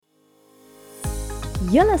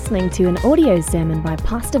You're listening to an audio sermon by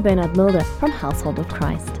Pastor Bernard Mulder from Household of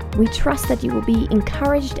Christ. We trust that you will be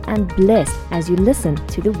encouraged and blessed as you listen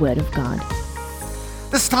to the Word of God.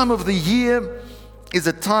 This time of the year is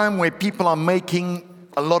a time where people are making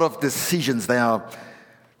a lot of decisions. They are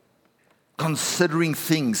considering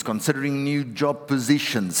things, considering new job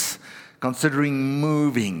positions, considering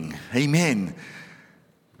moving. Amen.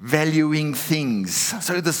 Valuing things.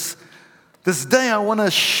 So this day I want to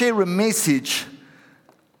share a message.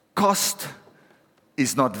 Cost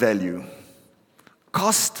is not value.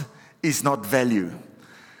 Cost is not value.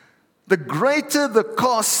 The greater the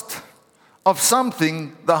cost of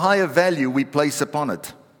something, the higher value we place upon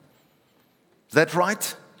it. Is that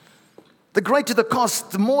right? The greater the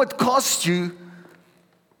cost, the more it costs you,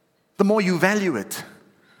 the more you value it.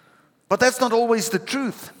 But that's not always the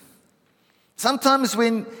truth. Sometimes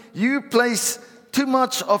when you place too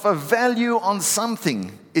much of a value on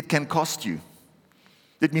something, it can cost you.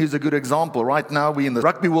 Let me use a good example. Right now, we're in the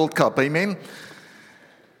Rugby World Cup, amen?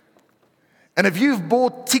 And if you've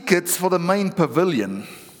bought tickets for the main pavilion,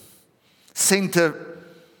 center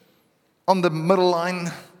on the middle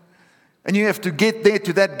line, and you have to get there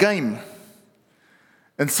to that game,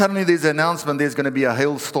 and suddenly there's an announcement there's going to be a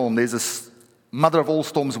hailstorm, there's a mother of all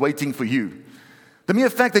storms waiting for you. The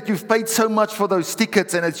mere fact that you've paid so much for those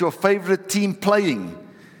tickets and it's your favorite team playing,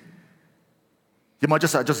 you might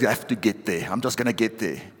just, I just have to get there. I'm just going to get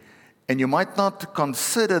there. And you might not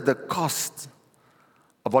consider the cost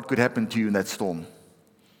of what could happen to you in that storm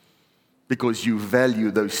because you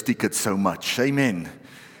value those tickets so much. Amen.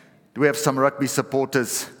 Do we have some rugby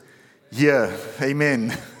supporters here?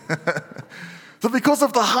 Amen. So because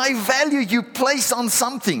of the high value you place on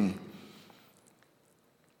something,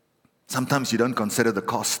 sometimes you don't consider the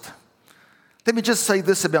cost. Let me just say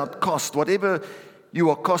this about cost. Whatever you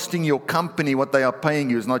are costing your company, what they are paying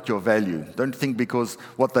you is not your value. Don't think because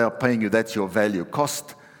what they are paying you, that's your value.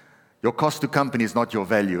 Your cost to company is not your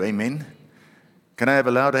value. Amen? Can I have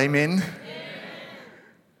a loud amen? Amen.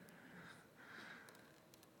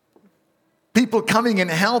 People coming and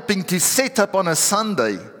helping to set up on a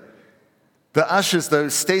Sunday. The ushers, the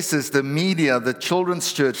hostesses, the media, the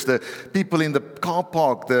children's church, the people in the car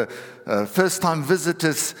park, the first-time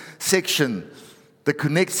visitors section, the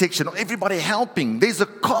Connect section, everybody helping. There's a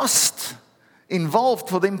cost involved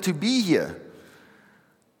for them to be here.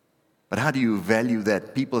 But how do you value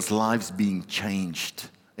that? People's lives being changed.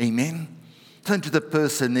 Amen? Turn to the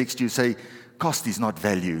person next to you, say, cost is not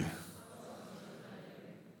value.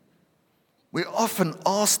 We often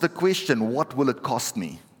ask the question, what will it cost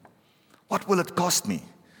me? What will it cost me?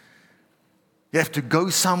 You have to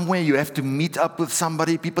go somewhere. You have to meet up with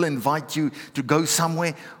somebody. People invite you to go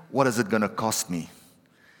somewhere. What is it going to cost me?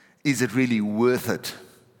 Is it really worth it?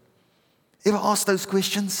 Ever ask those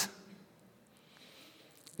questions?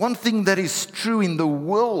 One thing that is true in the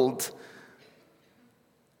world,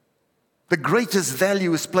 the greatest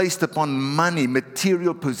value is placed upon money,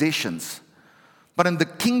 material possessions. But in the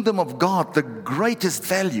kingdom of God, the greatest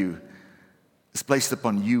value is placed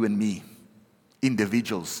upon you and me,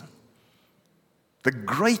 individuals. The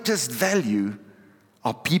greatest value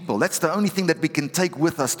are people. That's the only thing that we can take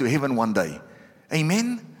with us to heaven one day.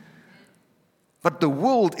 Amen? But the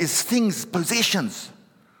world is things, possessions.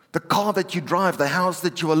 The car that you drive, the house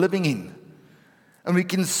that you are living in. And we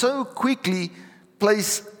can so quickly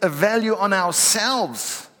place a value on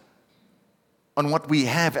ourselves, on what we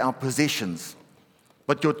have, our possessions.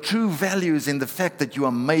 But your true value is in the fact that you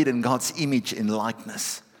are made in God's image and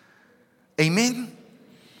likeness. Amen?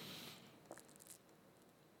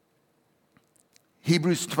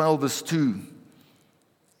 Hebrews 12 verse 2,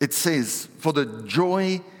 it says, for the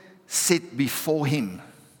joy set before him,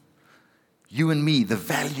 you and me, the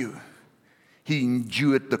value, he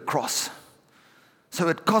endured the cross. So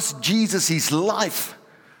it cost Jesus his life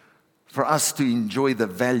for us to enjoy the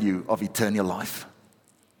value of eternal life.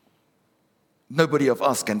 Nobody of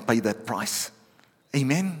us can pay that price.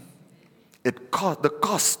 Amen? The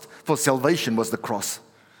cost for salvation was the cross.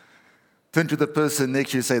 Turn to the person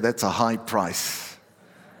next to you and say, that's a high price.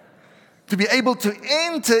 To be able to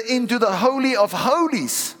enter into the Holy of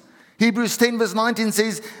Holies. Hebrews 10 verse 19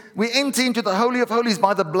 says, we enter into the Holy of Holies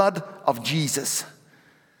by the blood of Jesus.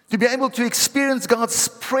 To be able to experience God's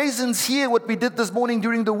presence here, what we did this morning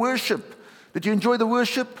during the worship. Did you enjoy the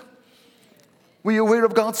worship? Were you aware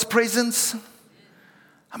of God's presence?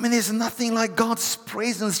 I mean, there's nothing like God's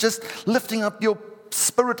presence, just lifting up your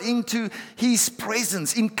spirit into his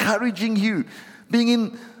presence, encouraging you, being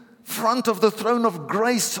in front of the throne of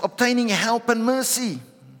grace, obtaining help and mercy.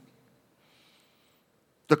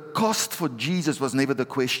 The cost for Jesus was never the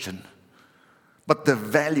question. but the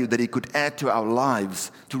value that he could add to our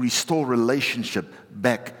lives to restore relationship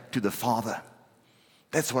back to the Father.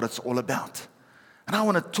 That's what it's all about. And I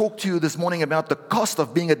want to talk to you this morning about the cost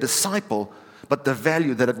of being a disciple, but the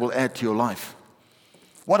value that it will add to your life.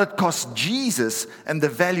 What it costs Jesus and the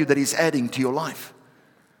value that he's adding to your life.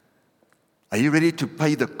 Are you ready to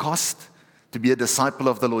pay the cost to be a disciple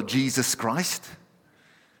of the Lord Jesus Christ?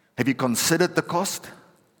 Have you considered the cost?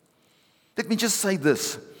 Let me just say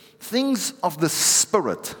this. Things of the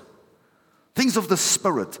Spirit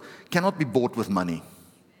cannot be bought with money.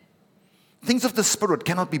 Things of the Spirit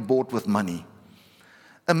cannot be bought with money.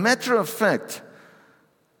 A matter of fact,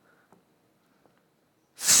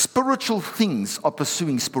 spiritual things are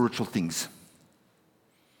pursuing spiritual things.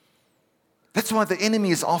 That's why the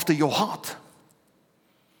enemy is after your heart.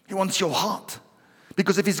 He wants your heart.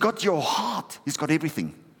 Because if he's got your heart, he's got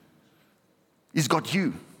everything. He's got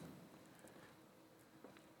you.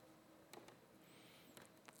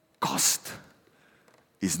 Cost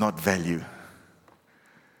is not value.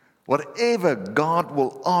 Whatever God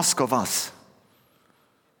will ask of us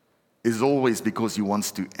is always because he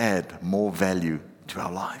wants to add more value to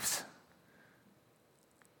our lives.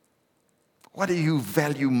 What do you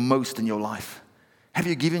value most in your life? Have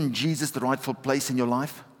you given Jesus the rightful place in your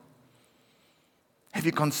life? Have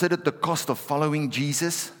you considered the cost of following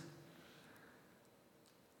Jesus? I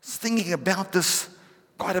was thinking about this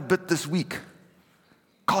quite a bit this week.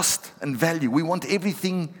 Cost and value. We want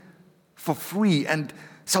everything for free, and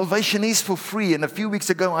salvation is for free. And a few weeks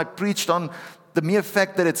ago I preached on the mere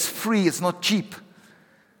fact that it's free, it's not cheap.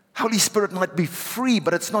 Holy Spirit might be free,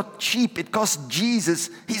 but it's not cheap. It cost Jesus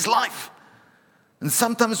his life. And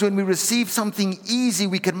sometimes when we receive something easy,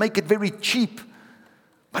 we can make it very cheap,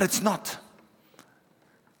 but it's not.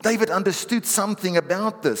 David understood something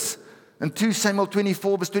about this. In 2 Samuel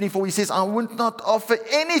 24, verse 24, he says, I would not offer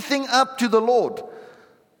anything up to the Lord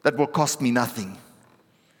that will cost me nothing.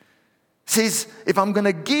 He says, if I'm going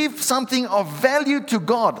to give something of value to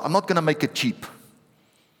God, I'm not going to make it cheap.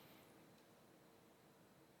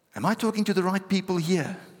 Am I talking to the right people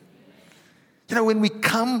here? You know, when we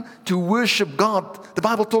come to worship God, the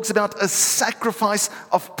Bible talks about a sacrifice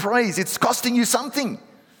of praise. It's costing you something.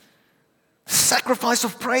 Sacrifice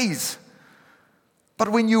of praise. But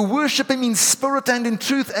when you worship him in spirit and in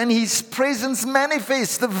truth, and his presence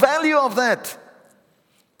manifests, the value of that,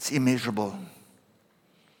 it's immeasurable.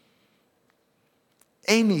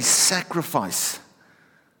 Any sacrifice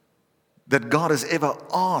that God has ever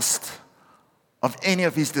asked of any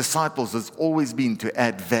of his disciples has always been to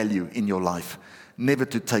add value in your life, never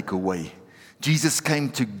to take away. Jesus came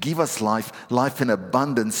to give us life, life in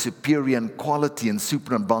abundance, superior in quality and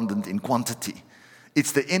superabundant in quantity.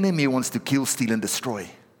 It's the enemy who wants to kill, steal, and destroy.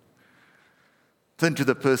 Turn to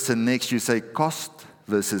the person next to you, say, cost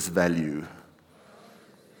versus value.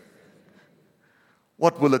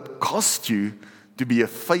 What will it cost you to be a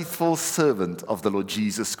faithful servant of the Lord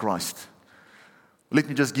Jesus Christ? Let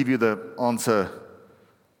me just give you the answer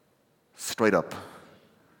straight up.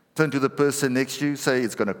 Turn to the person next to you, say,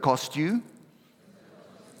 it's going to cost you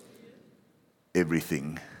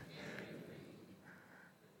everything.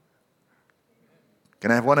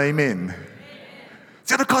 Can I have one amen?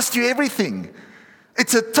 It's going to cost you everything.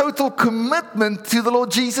 It's a total commitment to the Lord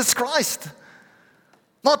Jesus Christ.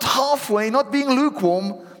 Not halfway, not being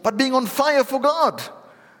lukewarm, but being on fire for God.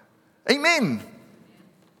 Amen.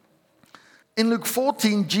 In Luke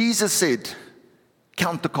 14, Jesus said,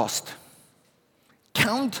 count the cost.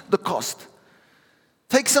 Count the cost.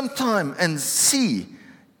 Take some time and see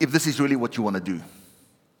if this is really what you want to do.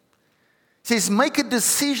 He says, make a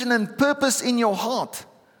decision and purpose in your heart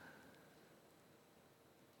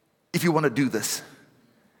if you want to do this.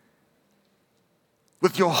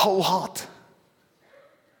 With your whole heart.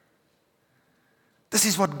 This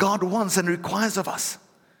is what God wants and requires of us.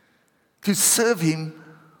 To serve him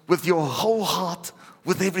with your whole heart,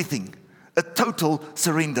 with everything. A total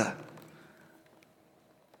surrender.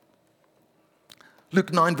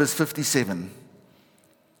 Luke 9 verse 57.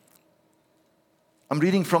 I'm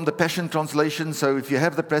reading from the Passion Translation, so if you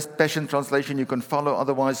have the Passion Translation, you can follow.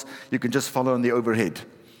 Otherwise, you can just follow on the overhead.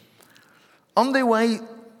 On their way,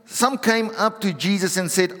 some came up to Jesus and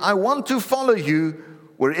said, I want to follow you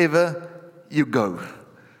wherever you go.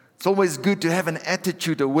 It's always good to have an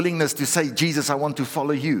attitude, a willingness to say, Jesus, I want to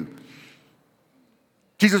follow you.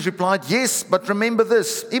 Jesus replied, yes, but remember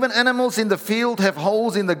this, even animals in the field have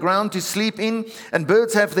holes in the ground to sleep in, and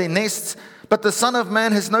birds have their nests, but the Son of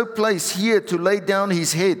Man has no place here to lay down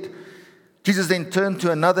his head. Jesus then turned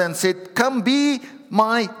to another and said, come be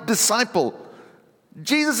my disciple.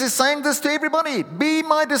 Jesus is saying this to everybody, be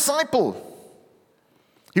my disciple.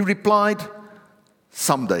 He replied,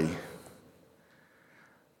 someday.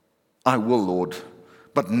 I will, Lord.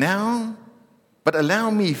 But allow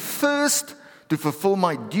me first to fulfill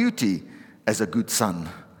my duty as a good son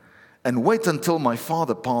and wait until my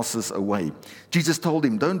father passes away. Jesus told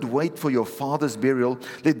him, don't wait for your father's burial.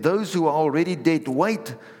 Let those who are already dead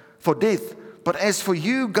wait for death. But as for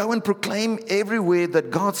you, go and proclaim everywhere that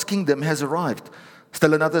God's kingdom has arrived.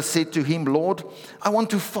 Still another said to him, Lord, I want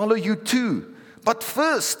to follow you too. But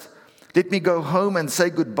first, let me go home and say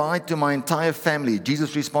goodbye to my entire family.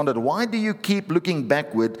 Jesus responded, why do you keep looking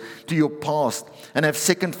backward to your past and have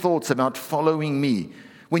second thoughts about following me?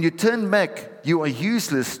 When you turn back, you are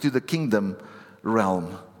useless to the kingdom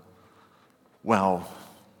realm. Wow.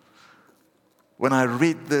 When I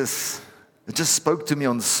read this, it just spoke to me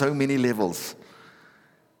on so many levels.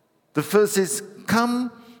 The first is, come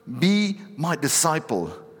be my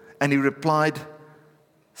disciple. And he replied,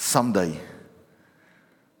 someday.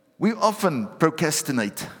 We often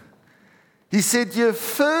procrastinate. He said, yeah,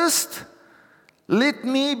 first, let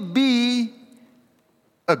me be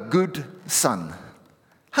a good son.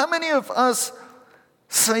 How many of us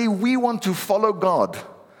say we want to follow God,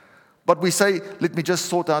 but we say, let me just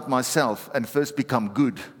sort out myself and first become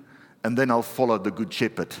good, and then I'll follow the good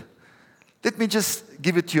shepherd? Let me just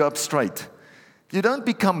give it to you up straight. You don't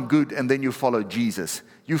become good and then you follow Jesus.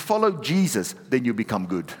 You follow Jesus, then you become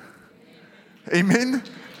good. Amen?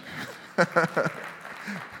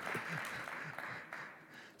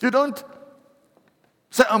 You don't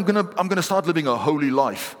say, I'm gonna start living a holy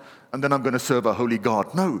life and then I'm going to serve a holy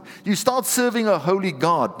God. No, you start serving a holy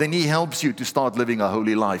God, then He helps you to start living a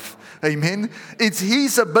holy life. Amen? It's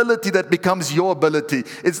His ability that becomes your ability.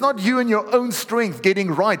 It's not you and your own strength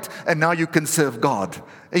getting right and now you can serve God.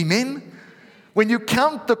 Amen? When you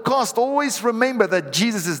count the cost, always remember that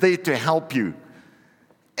Jesus is there to help you.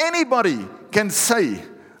 Anybody can say,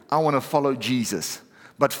 I want to follow Jesus.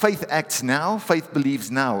 But faith acts now, faith believes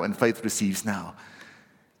now, and faith receives now.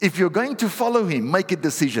 If you're going to follow Him, make a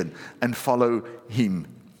decision and follow Him.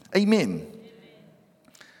 Amen.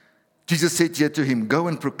 Jesus said here to him, go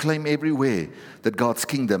and proclaim everywhere that God's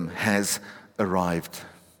kingdom has arrived.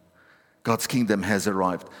 God's kingdom has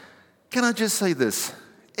arrived. Can I just say this?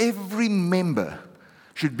 Every member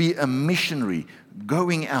should be a missionary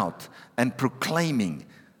going out and proclaiming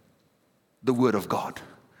the Word of God,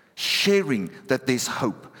 sharing that there's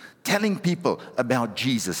hope, telling people about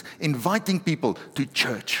Jesus, inviting people to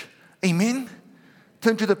church. Amen?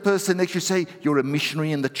 Turn to the person next to you, say, you're a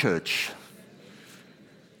missionary in the church.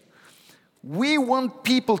 We want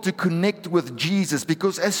people to connect with Jesus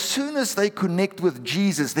because as soon as they connect with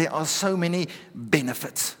Jesus, there are so many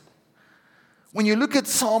benefits. When you look at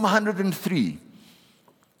Psalm 103,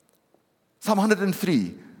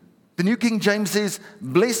 the New King James says,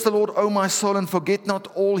 bless the Lord, O my soul, and forget not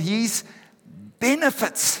all His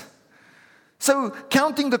benefits. So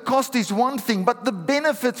counting the cost is one thing, but the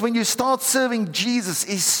benefits when you start serving Jesus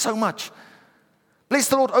is so much. Bless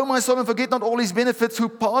the Lord, O my soul, and forget not all His benefits, who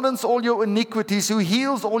pardons all your iniquities, who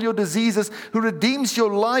heals all your diseases, who redeems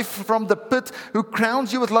your life from the pit, who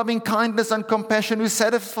crowns you with loving kindness and compassion, who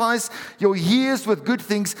satisfies your years with good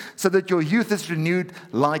things, so that your youth is renewed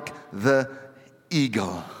like the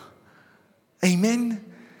eagle. Amen?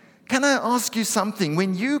 Can I ask you something?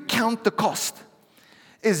 When you count the cost,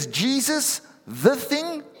 is Jesus the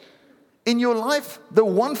thing in your life, the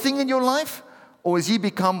one thing in your life, or has He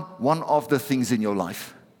become one of the things in your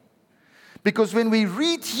life? Because when we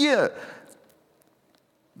read here,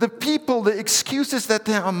 the people, the excuses that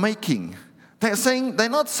they are making, they're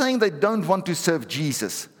not saying they don't want to serve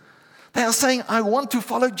Jesus. They are saying, I want to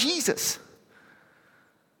follow Jesus.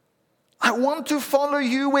 I want to follow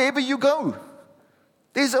you wherever you go.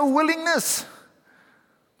 There's a willingness.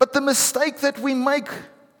 But the mistake that we make,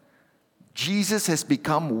 Jesus has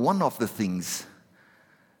become one of the things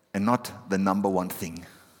and not the number one thing.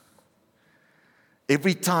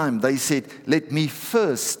 Every time they said, let me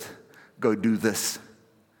first go do this.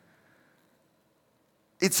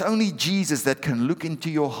 It's only Jesus that can look into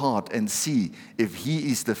your heart and see if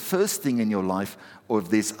He is the first thing in your life or if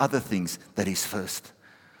there's other things that is first.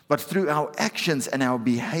 But through our actions and our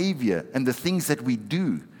behavior and the things that we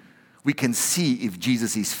do, we can see if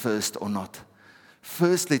Jesus is first or not.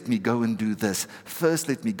 First, let me go and do this. First,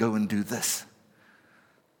 let me go and do this.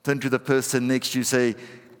 Turn to the person next to you, say,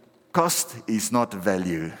 cost is not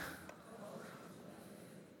value.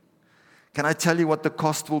 Can I tell you what the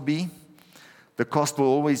cost will be? The cost will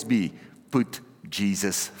always be, put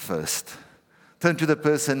Jesus first. Turn to the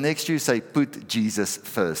person next to you, say, put Jesus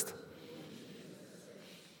first.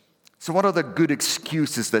 So what are the good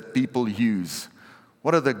excuses that people use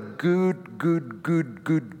What are the good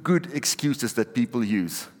excuses that people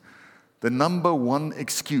use? The number one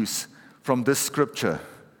excuse from this scripture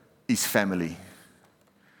is family.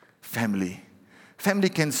 Family. Family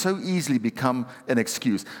can so easily become an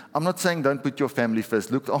excuse. I'm not saying don't put your family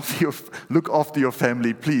first. Look after your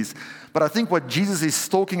family, please. But I think what Jesus is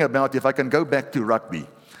talking about, if I can go back to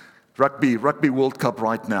rugby World Cup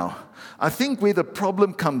right now. I think where the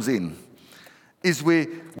problem comes in is where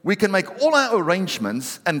we can make all our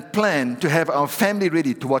arrangements and plan to have our family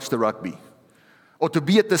ready to watch the rugby or to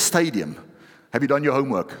be at the stadium. Have you done your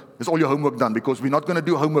homework? Is all your homework done? Because we're not going to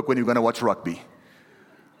do homework when you're going to watch rugby.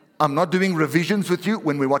 I'm not doing revisions with you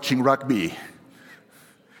when we're watching rugby.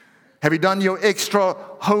 Have you done your extra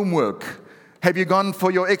homework? Have you gone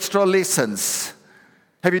for your extra lessons?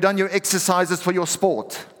 Have you done your exercises for your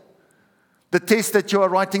sport? The test that you are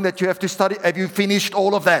writing that you have to study, have you finished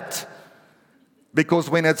all of that? Because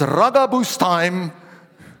when it's ragaboos time,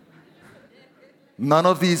 none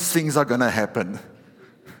of these things are going to happen.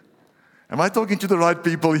 Am I talking to the right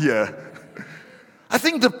people here? I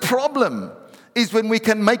think the problem is when we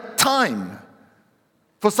can make time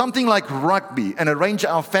for something like rugby and arrange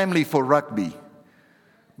our family for rugby.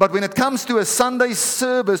 But when it comes to a Sunday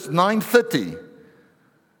service, 9:30,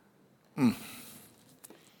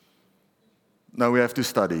 no, we have to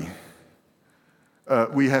study.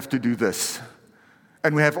 We have to do this.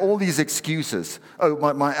 And we have all these excuses. Oh,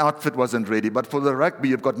 my outfit wasn't ready. But for the rugby,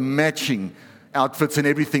 you've got matching outfits and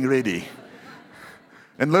everything ready.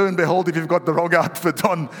 And lo and behold, if you've got the wrong outfit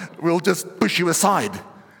on, we'll just push you aside.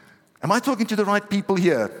 Am I talking to the right people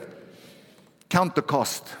here? Count the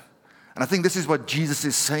cost. And I think this is what Jesus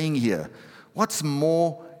is saying here. What's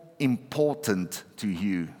more important to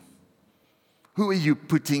you? Who are you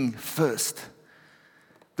putting first?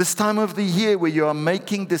 This time of the year where you are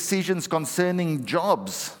making decisions concerning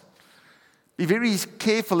jobs, be very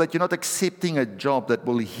careful that you're not accepting a job that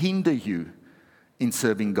will hinder you in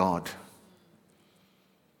serving God.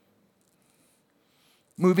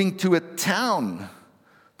 Moving to a town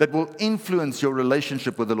that will influence your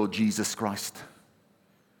relationship with the Lord Jesus Christ.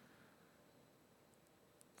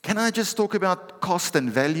 Can I just talk about cost and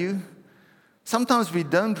value? Sometimes we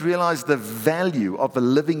don't realize the value of a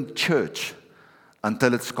living church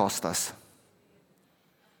until it's cost us.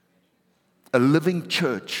 A living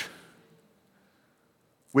church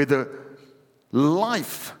where the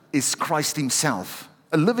life is Christ Himself.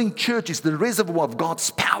 A living church is the reservoir of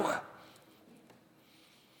God's power.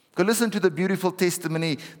 Go listen to the beautiful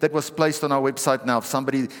testimony that was placed on our website now of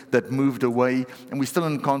somebody that moved away, and we're still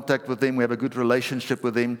in contact with them. We have a good relationship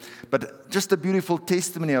with them. But just a beautiful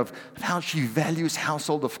testimony of how she values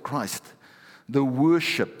household of Christ. The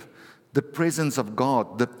worship, the presence of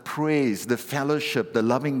God, the praise, the fellowship, the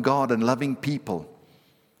loving God and loving people.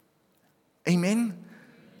 Amen?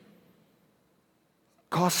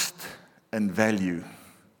 Cost and value.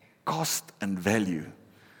 Cost and value.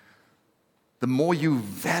 The more you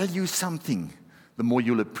value something, the more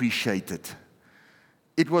you'll appreciate it.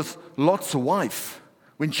 It was Lot's wife,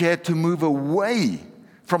 when she had to move away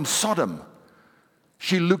from Sodom,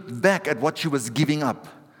 she looked back at what she was giving up.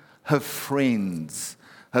 Her friends,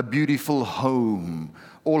 her beautiful home,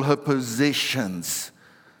 all her possessions.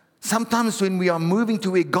 Sometimes when we are moving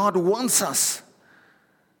to where God wants us,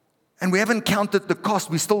 and we haven't counted the cost,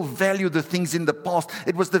 we still value the things in the past.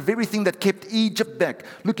 It was the very thing that kept Egypt back,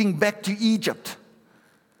 looking back to Egypt,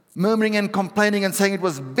 murmuring and complaining and saying it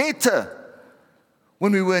was better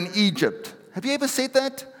when we were in Egypt. Have you ever said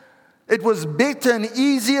that? It was better and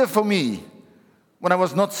easier for me when I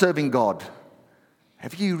was not serving God.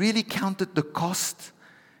 Have you really counted the cost?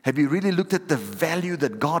 Have you really looked at the value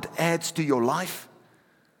that God adds to your life?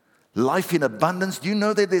 Life in abundance. Do you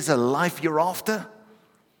know that there's a life hereafter?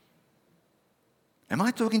 Am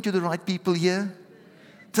I talking to the right people here?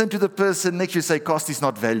 Turn to the person next to you and say, cost is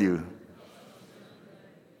not value.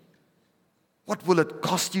 What will it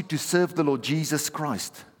cost you to serve the Lord Jesus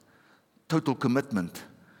Christ? Total commitment.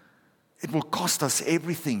 It will cost us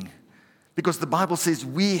everything. Because the Bible says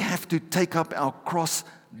we have to take up our cross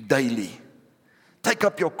daily. Take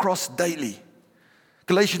up your cross daily.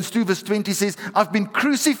 Galatians 2 verse 20 says, I've been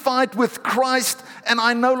crucified with Christ and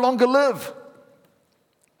I no longer live.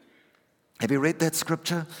 Have you read that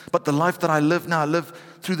scripture? But the life that I live now, I live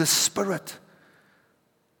through the Spirit.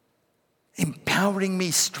 Empowering me,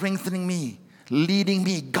 strengthening me, leading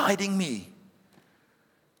me, guiding me.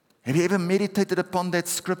 Have you ever meditated upon that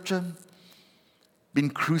scripture? Been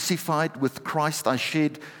crucified with Christ. I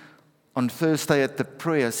shared on Thursday at the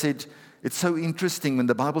prayer. I said, it's so interesting when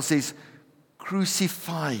the Bible says,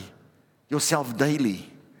 crucify yourself daily.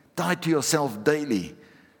 Die to yourself daily.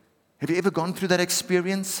 Have you ever gone through that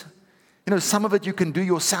experience? You know, some of it you can do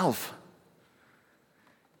yourself.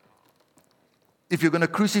 If you're going to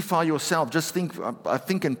crucify yourself, just think, I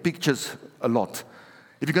think in pictures a lot.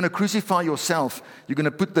 If you're going to crucify yourself, you're going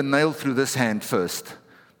to put the nail through this hand first.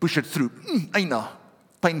 Push it through. Aina,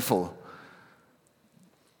 painful.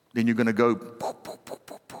 Then you're going to go.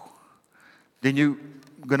 Then you're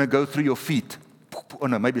going to go through your feet. Oh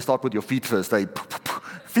no, maybe start with your feet first.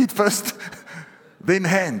 Feet first, then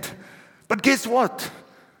hand. But guess what?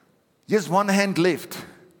 Here's one hand left.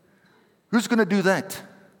 Who's going to do that?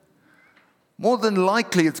 More than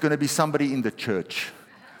likely, it's going to be somebody in the church.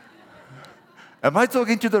 Am I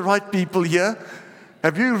talking to the right people here?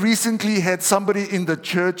 Have you recently had somebody in the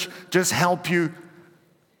church just help you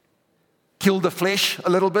kill the flesh a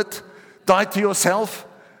little bit? Die to yourself?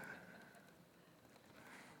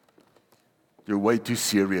 You're way too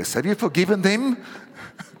serious. Have you forgiven them?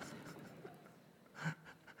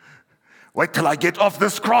 Wait till I get off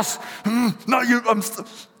this cross. No,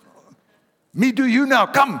 me do you now.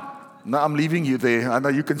 Come. No, I'm leaving you there. I know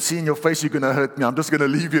you can see in your face you're going to hurt me. I'm just going to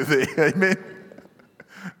leave you there. Amen.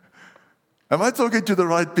 Am I talking to the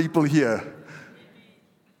right people here?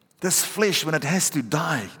 This flesh, when it has to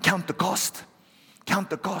die, count the cost. Count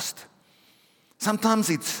the cost. Sometimes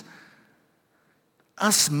it's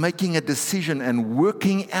us making a decision and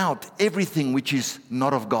working out everything which is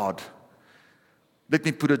not of God. Let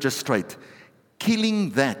me put it just straight.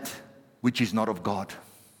 Killing that which is not of God.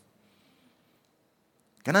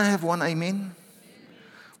 Can I have one amen?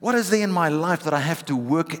 What is there in my life that I have to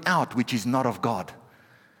work out which is not of God?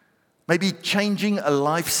 Maybe changing a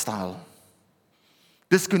lifestyle.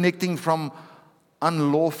 Disconnecting from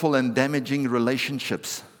unlawful and damaging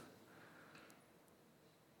relationships.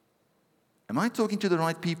 Am I talking to the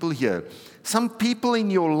right people here? Some people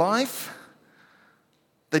in your life,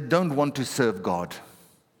 they don't want to serve God.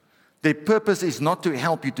 Their purpose is not to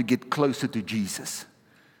help you to get closer to Jesus.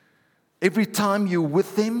 Every time you're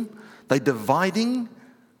with them, they're dividing,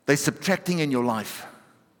 they're subtracting in your life.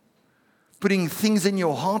 Putting things in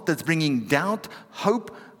your heart that's bringing doubt,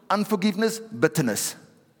 hope, unforgiveness, bitterness.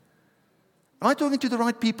 Am I talking to the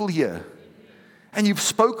right people here? And you've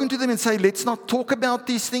spoken to them and say, let's not talk about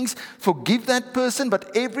these things, forgive that person,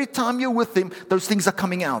 but every time you're with them, those things are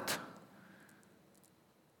coming out.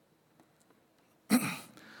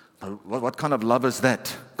 What kind of love is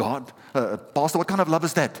that, God? Pastor, what kind of love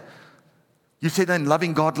is that? You said then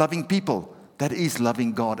loving God, loving people. That is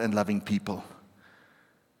loving God and loving people.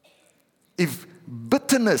 If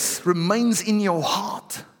bitterness remains in your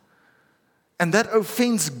heart and that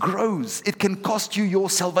offense grows, it can cost you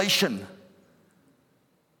your salvation.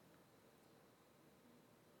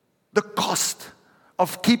 The cost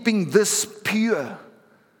of keeping this pure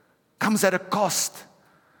comes at a cost.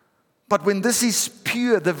 But when this is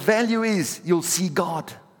pure, the value is you'll see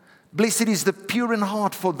God. Blessed is the pure in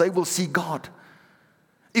heart, for they will see God.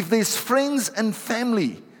 If there's friends and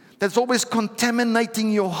family that's always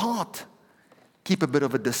contaminating your heart, keep a bit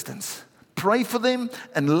of a distance. Pray for them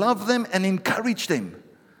and love them and encourage them.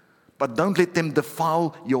 But don't let them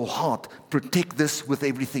defile your heart. Protect this with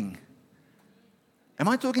everything. Am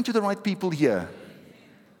I talking to the right people here?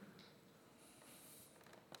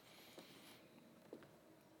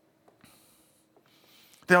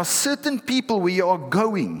 There are certain people where you are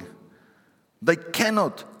going, they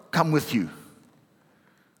cannot come with you.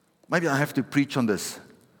 Maybe I have to preach on this.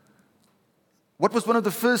 What was one of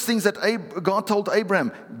the first things that God told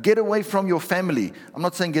Abraham? Get away from your family. I'm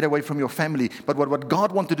not saying get away from your family, but what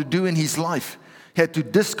God wanted to do in his life, he had to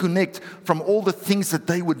disconnect from all the things that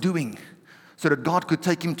they were doing so that God could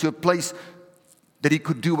take him to a place that he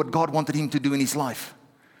could do what God wanted him to do in his life.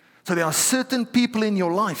 So there are certain people in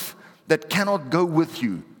your life that cannot go with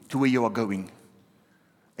you to where you are going.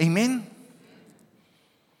 Amen?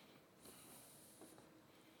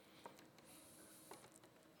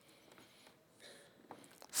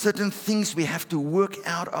 Certain things we have to work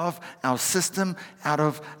out of our system, out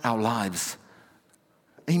of our lives.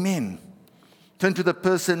 Amen. Turn to the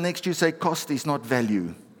person next to you, say, cost is not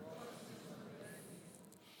value.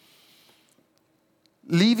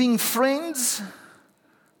 Leaving friends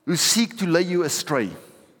who seek to lay you astray.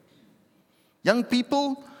 Young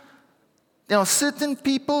people, there are certain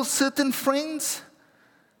people, certain friends,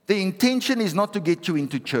 their intention is not to get you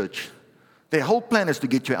into church. Their whole plan is to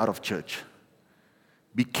get you out of church.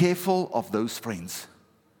 Be careful of those friends.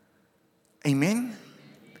 Amen?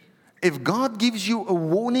 If God gives you a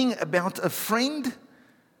warning about a friend,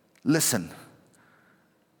 listen.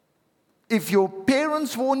 If your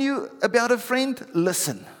parents warn you about a friend,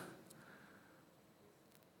 listen.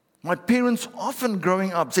 My parents often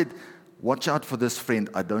growing up said, watch out for this friend.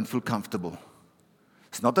 I don't feel comfortable.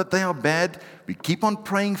 It's not that they are bad. We keep on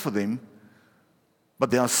praying for them.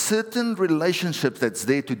 But there are certain relationships that's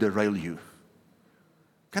there to derail you.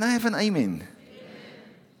 Can I have an amen?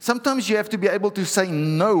 Sometimes you have to be able to say,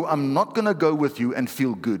 no, I'm not going to go with you and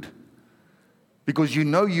feel good. Because you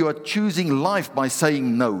know you are choosing life by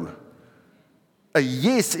saying no. A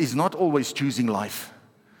yes is not always choosing life.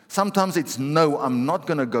 Sometimes it's no, I'm not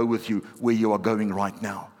going to go with you where you are going right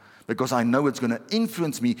now. Because I know it's going to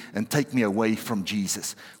influence me and take me away from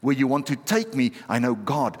Jesus. Where you want to take me, I know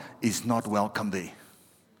God is not welcome there.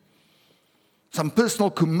 Some personal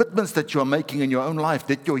commitments that you are making in your own life,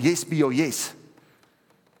 let your yes be your yes.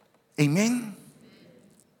 Amen?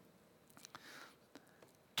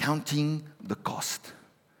 Counting the cost.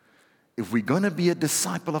 If we're going to be a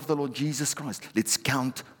disciple of the Lord Jesus Christ, let's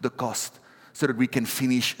count the cost so that we can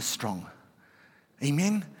finish strong.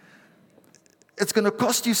 Amen? It's going to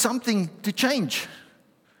cost you something to change.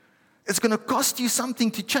 It's going to cost you something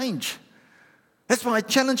to change. That's why I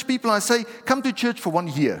challenge people. I say, come to church for 1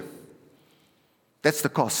 year. That's the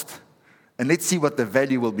cost. And let's see what the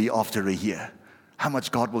value will be after a year. How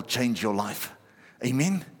much God will change your life.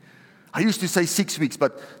 Amen? I used to say 6 weeks,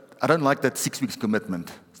 but I don't like that 6 weeks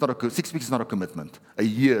commitment. 6 weeks is not a commitment. A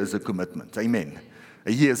year is a commitment. Amen?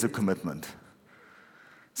 A year is a commitment.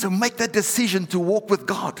 So make that decision to walk with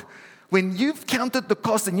God. When you've counted the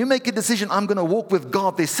cost and you make a decision, I'm going to walk with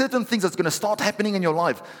God, there's certain things that's going to start happening in your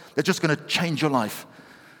life that's just going to change your life.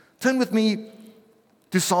 Turn with me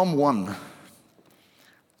to Psalm 1.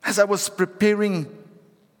 As I was preparing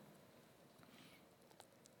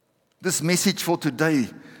this message for today,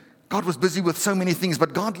 God was busy with so many things,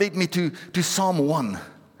 but God led me to Psalm 1.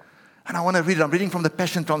 And I want to read it. I'm reading from the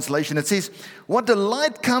Passion Translation. It says, what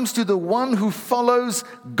delight comes to the one who follows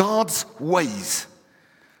God's ways.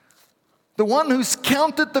 The one who's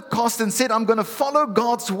counted the cost and said, I'm going to follow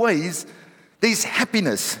God's ways, there's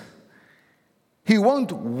happiness. He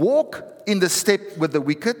won't walk in the step with the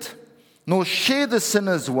wicked, nor share the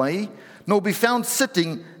sinner's way, nor be found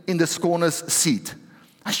sitting in the scorner's seat.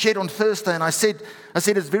 I shared on Thursday and I said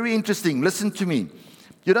it's very interesting. Listen to me.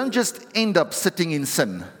 You don't just end up sitting in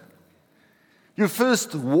sin. You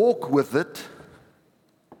first walk with it.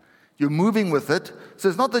 You're moving with it. So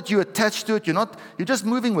it's not that you're attached to it. You're just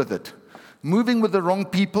moving with it. Moving with the wrong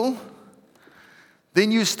people.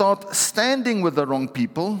 Then you start standing with the wrong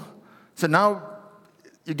people. So now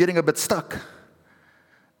you're getting a bit stuck.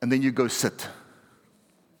 And then you go sit.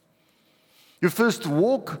 You first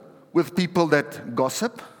walk with people that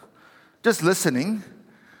gossip, just listening.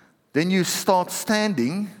 Then you start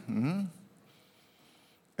standing, and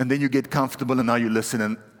then you get comfortable, and now you listen,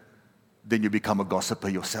 and then you become a gossiper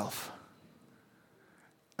yourself.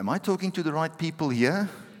 Am I talking to the right people here?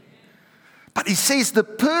 But he says the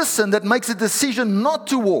person that makes a decision not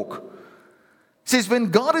to walk, says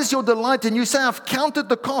when God is your delight and you say, I've counted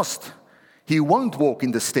the cost, he won't walk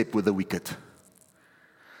in the step with the wicked,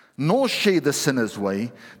 nor share the sinner's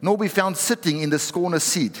way, nor be found sitting in the scorner's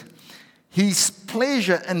seat. His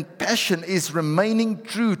pleasure and passion is remaining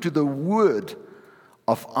true to the word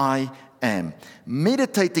of I am,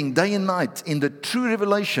 meditating day and night in the true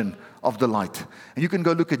revelation of the light. And you can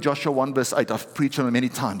go look at Joshua 1 verse 8. I've preached on it many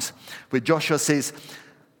times, where Joshua says,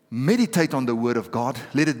 meditate on the word of God.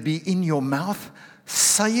 Let it be in your mouth.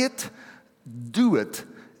 Say it, do it,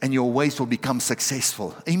 and your ways will become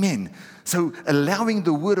successful. Amen. So allowing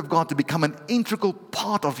the word of God to become an integral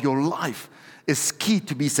part of your life is key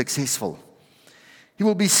to be successful. He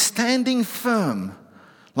will be standing firm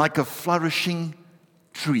like a flourishing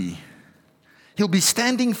tree. He'll be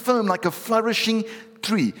standing firm like a flourishing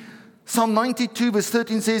tree. Psalm 92 verse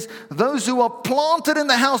 13 says, those who are planted in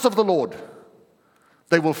the house of the Lord,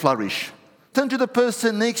 they will flourish. Turn to the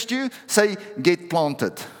person next to you, say, get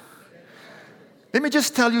planted. Let me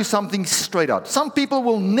just tell you something straight out. Some people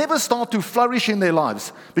will never start to flourish in their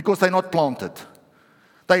lives because they're not planted.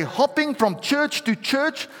 They're hopping from church to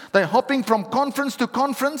church. They're hopping from conference to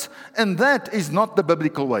conference. And that is not the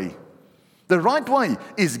biblical way. The right way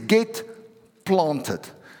is get planted.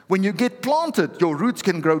 When you get planted, your roots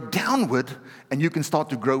can grow downward and you can start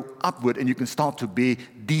to grow upward and you can start to bear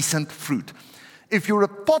decent fruit. If you're a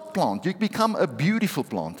pot plant, you become a beautiful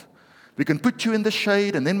plant. We can put you in the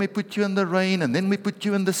shade, and then we put you in the rain, and then we put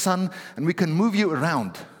you in the sun, and we can move you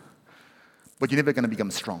around. But you're never going to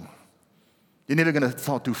become strong. You're never going to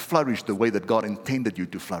start to flourish the way that God intended you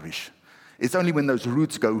to flourish. It's only when those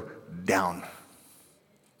roots go down.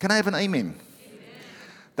 Can I have an amen? Amen.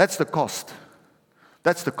 That's the cost.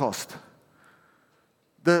 That's the cost.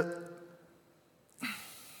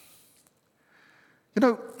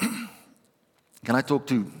 Can I talk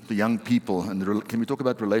to the young people? And can we talk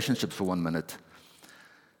about relationships for 1 minute?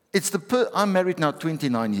 I'm married now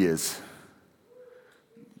 29 years.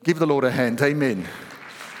 Give the Lord a hand. Amen.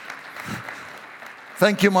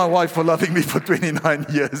 Thank you, my wife, for loving me for 29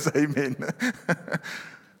 years. Amen.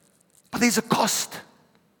 But there's a cost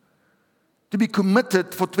to be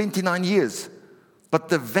committed for 29 years. But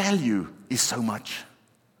the value is so much.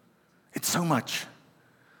 It's so much.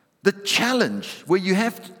 The challenge where you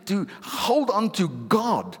have to hold on to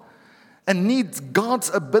God and need God's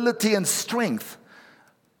ability and strength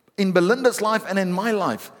in Belinda's life and in my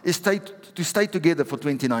life is to stay together for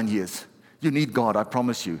 29 years. You need God, I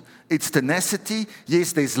promise you. It's tenacity.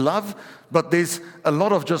 Yes, there's love, but there's a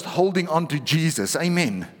lot of just holding on to Jesus.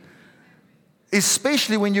 Amen.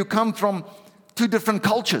 Especially when you come from two different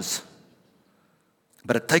cultures.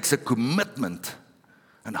 But it takes a commitment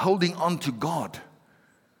and holding on to God.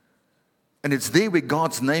 And it's there where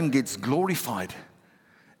God's name gets glorified.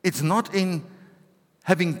 It's not in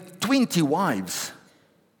having 20 wives.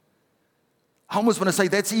 I almost want to say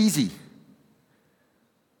that's easy.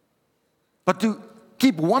 But to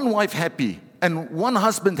keep one wife happy and one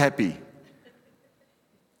husband happy,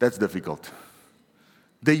 that's difficult.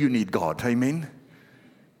 There you need God. Amen.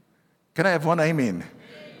 Can I have one amen?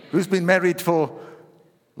 Who's been married for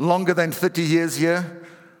longer than 30 years here?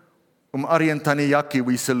 Ari and Taniyaki,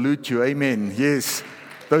 we salute you. Amen. Yes.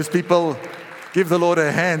 Those people, give the Lord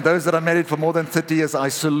a hand. Those that are married for more than 30 years, I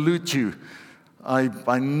salute you.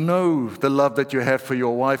 I know the love that you have for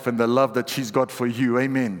your wife and the love that she's got for you.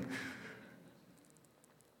 Amen.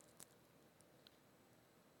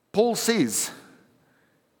 Paul says,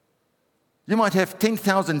 you might have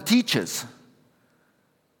 10,000 teachers,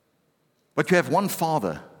 but you have one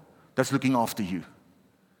father that's looking after you.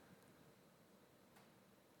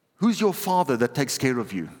 Who's your father that takes care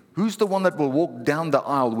of you? Who's the one that will walk down the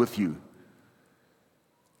aisle with you?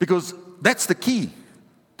 Because that's the key.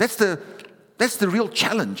 That's the real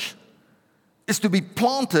challenge, is to be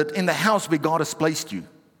planted in the house where God has placed you.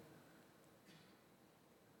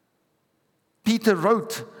 Peter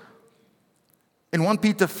wrote in 1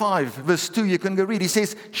 Peter 5, verse 2, you can go read. He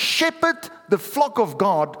says, shepherd the flock of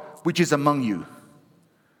God which is among you.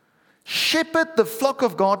 Shepherd the flock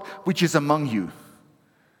of God which is among you.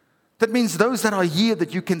 That means those that are here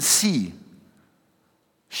that you can see,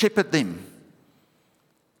 shepherd them.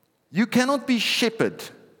 You cannot be shepherded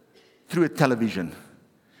through a television.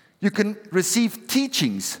 You can receive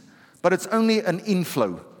teachings, but it's only an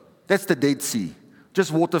inflow. That's the Dead Sea.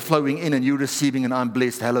 Just water flowing in and you receiving and I'm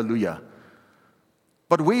blessed. Hallelujah.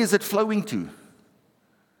 But where is it flowing to?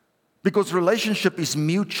 Because relationship is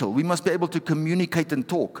mutual. We must be able to communicate and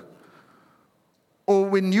talk. Or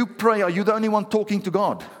when you pray, are you the only one talking to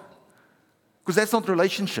God? Because that's not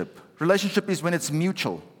relationship. Relationship is when it's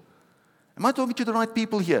mutual. Am I talking to the right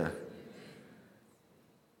people here?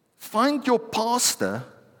 Find your pastor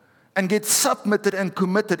and get submitted and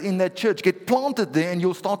committed in that church. Get planted there and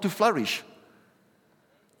you'll start to flourish.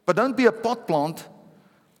 But don't be a pot plant.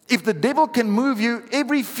 If the devil can move you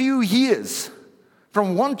every few years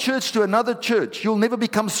from one church to another church, you'll never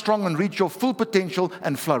become strong and reach your full potential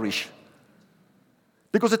and flourish.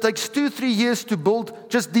 Because it takes 2-3 years to build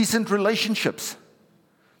just decent relationships,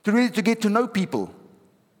 to get to know people.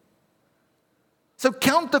 So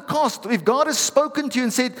count the cost. If God has spoken to you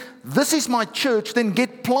and said, this is my church, then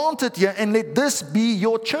get planted here and let this be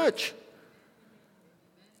your church.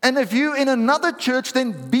 And if you're in another church,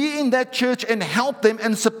 then be in that church and help them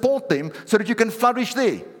and support them so that you can flourish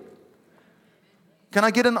there. Can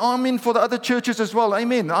I get an amen for the other churches as well?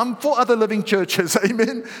 Amen. I'm for other living churches.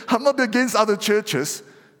 Amen. I'm not against other churches.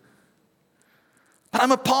 But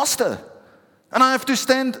I'm a pastor. And I have to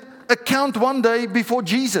stand account one day before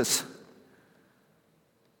Jesus.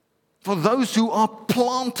 For those who are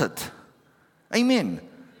planted. Amen.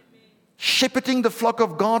 Shepherding the flock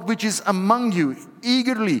of God which is among you,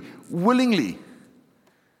 eagerly, willingly.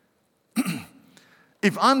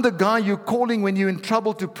 If I'm the guy you're calling when you're in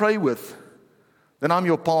trouble to pray with, then I'm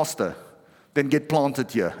your pastor. Then get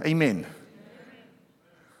planted here. Amen.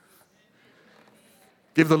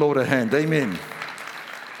 Give the Lord a hand. Amen.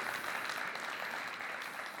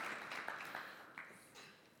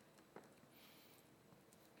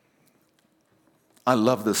 I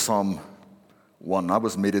love the Psalm 1. I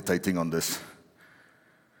was meditating on this.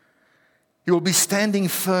 You will be standing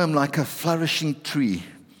firm like a flourishing tree,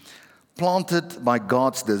 planted by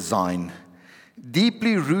God's design,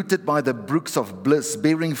 deeply rooted by the brooks of bliss,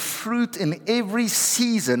 bearing fruit in every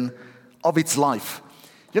season of its life.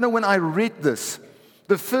 You know, when I read this,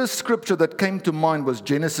 the first scripture that came to mind was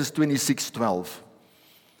Genesis 26:12.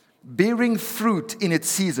 bearing fruit in its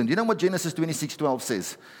season. You know what Genesis 26:12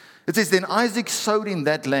 says? It says, then Isaac sowed in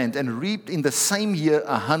that land and reaped in the same year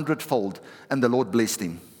 100-fold, and the Lord blessed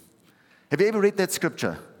him. Have you ever read that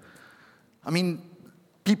scripture? I mean,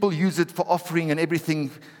 people use it for offering and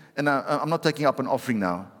everything, and I'm not taking up an offering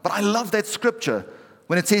now. But I love that scripture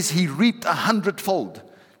when it says he reaped 100-fold.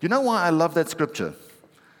 You know why I love that scripture?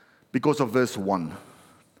 Because of verse 1.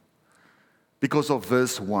 Because of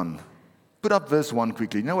verse 1. Put up verse 1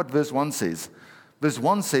 quickly. You know what verse 1 says? Verse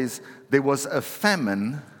 1 says, there was a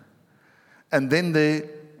famine, and then there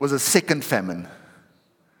was a second famine.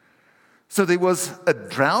 So there was a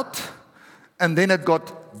drought, and then it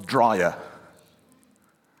got drier.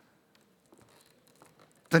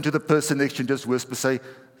 Turn to the person next to you and just whisper, say,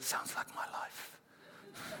 sounds like my life.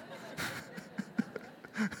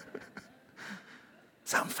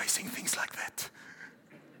 So I'm facing things like that.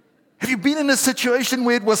 Have you been in a situation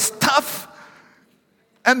where it was tough,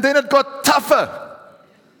 and then it got tougher?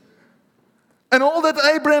 And all that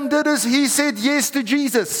Abraham did is he said yes to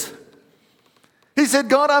Jesus. He said,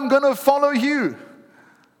 God, I'm going to follow you.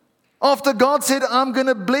 After God said, I'm going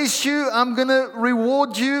to bless you, I'm going to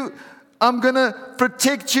reward you, I'm going to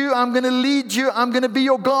protect you, I'm going to lead you, I'm going to be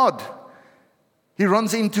your God. He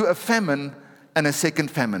runs into a famine and a second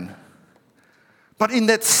famine. But in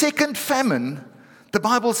that second famine, the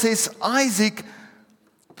Bible says Isaac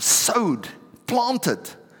sowed, planted,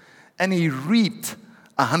 and he reaped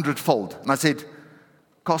 100-fold. And I said,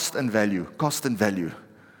 cost and value, cost and value.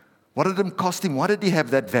 What did it cost him? Why did he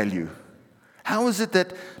have that value? How is it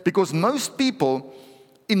that, because most people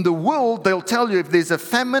in the world, they'll tell you if there's a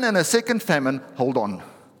famine and a second famine, hold on.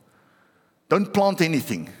 Don't plant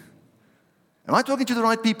anything. Am I talking to the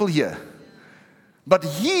right people here? But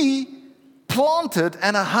he planted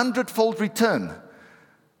an 100-fold return.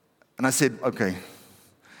 And I said, okay.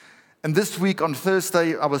 And this week on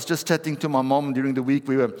Thursday, I was just chatting to my mom during the week.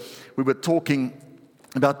 We were talking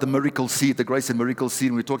about the miracle seed, the grace and miracle seed.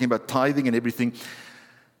 And we were talking about tithing and everything.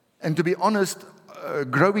 And to be honest,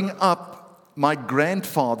 growing up, my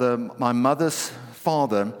grandfather, my mother's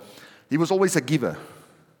father, he was always a giver.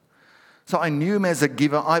 So I knew him as a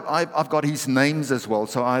giver. I've got his names as well.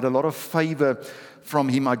 So I had a lot of favor from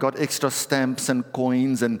him. I got extra stamps and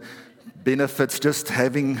coins and benefits just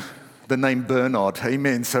having the name Bernard.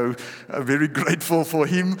 Amen. So very grateful for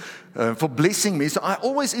him for blessing me. So I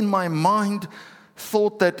always in my mind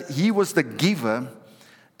thought that he was the giver,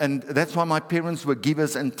 and that's why my parents were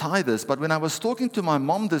givers and tithers. But when I was talking to my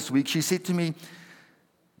mom this week, she said to me,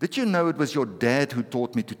 did you know it was your dad who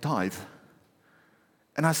taught me to tithe?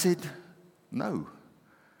 And I said, no,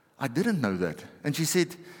 I didn't know that. And she said,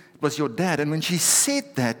 it was your dad. And when she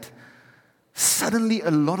said that, suddenly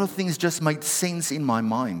a lot of things just made sense in my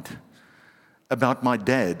mind about my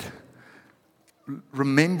dad,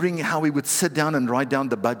 remembering how he would sit down and write down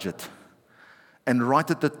the budget. And right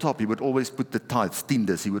at the top, he would always put the tithes,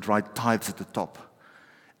 tiendes. He would write tithes at the top.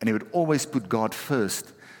 And he would always put God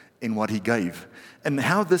first in what he gave. And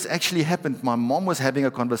how this actually happened, my mom was having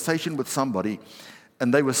a conversation with somebody,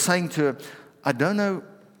 and they were saying to her, I don't know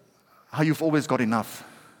how you've always got enough.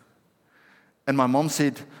 And my mom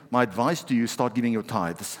said, my advice to you, start giving your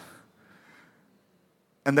tithes.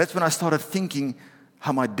 And that's when I started thinking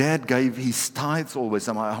how my dad gave his tithes always,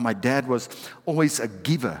 how my dad was always a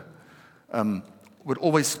giver. I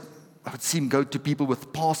would see him go to people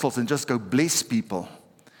with parcels and just go bless people.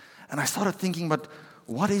 And I started thinking, but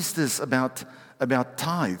what is this about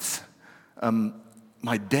tithes?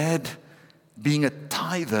 My dad being a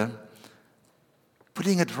tither,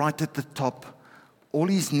 putting it right at the top, all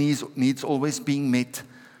his needs always being met.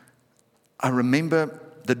 I remember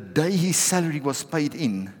the day his salary was paid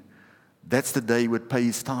in, that's the day he would pay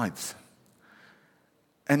his tithes.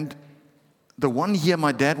 And the one year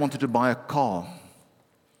my dad wanted to buy a car,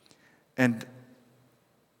 and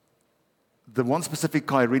the one specific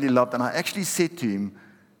car I really loved, and I actually said to him,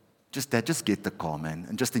 Dad, just get the car, man,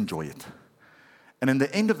 and just enjoy it. And in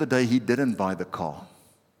the end of the day, he didn't buy the car.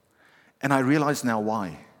 And I realize now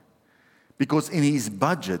why. Because in his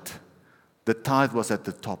budget, the tithe was at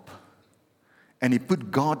the top. And he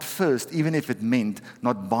put God first, even if it meant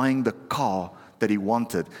not buying the car that he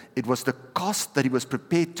wanted. It was the cost that he was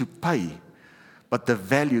prepared to pay, but the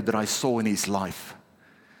value that I saw in his life.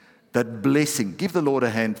 That blessing. Give the Lord a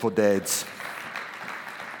hand for dads.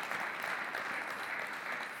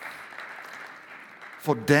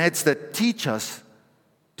 For dads that teach us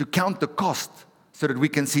to count the cost so that we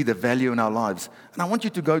can see the value in our lives. And I want you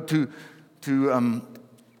to go to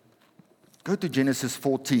Genesis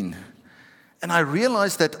 14. And I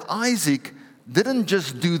realized that Isaac didn't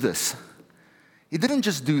just do this. He didn't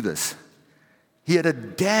just do this. He had a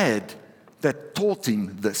dad that taught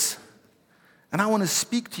him this. And I want to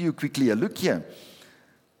speak to you quickly here. Look here.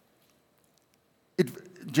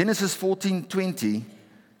 Genesis 14:20,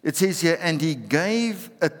 it says here, and he gave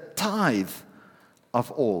a tithe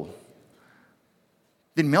of all.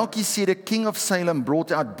 Then Melchizedek, king of Salem,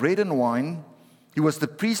 brought out bread and wine. He was the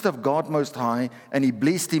priest of God Most High, and he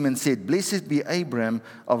blessed him and said, Blessed be Abram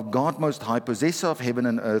of God Most High, possessor of heaven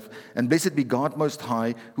and earth, and blessed be God Most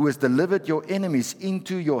High, who has delivered your enemies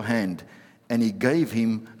into your hand. And he gave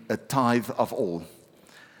him a tithe of all.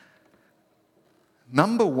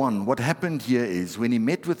 Number one, what happened here is when he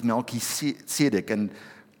met with Melchizedek, and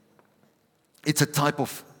it's a type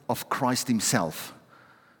of Christ himself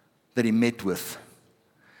that he met with.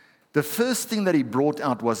 The first thing that he brought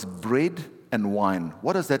out was bread and wine.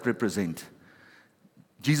 What does that represent?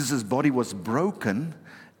 Jesus' body was broken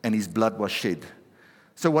and his blood was shed.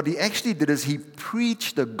 So what he actually did is he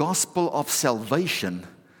preached the gospel of salvation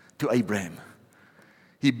to Abraham.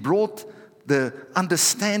 He brought the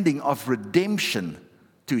understanding of redemption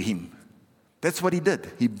to him. That's what he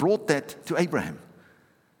did. He brought that to Abraham.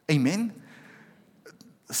 Amen?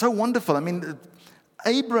 So wonderful. I mean,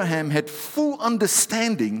 Abraham had full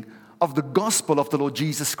understanding of the gospel of the Lord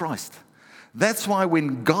Jesus Christ. That's why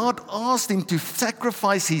when God asked him to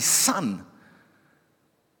sacrifice his son,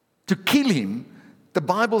 to kill him, the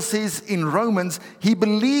Bible says in Romans, he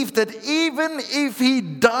believed that even if he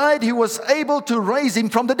died, he was able to raise him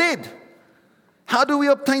from the dead. How do we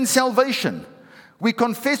obtain salvation? We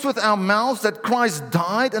confess with our mouths that Christ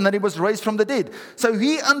died and that he was raised from the dead. So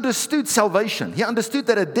he understood salvation. He understood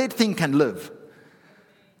that a dead thing can live.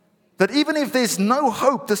 That even if there's no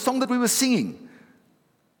hope, the song that we were singing,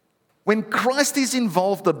 when Christ is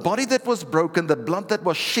involved, the body that was broken, the blood that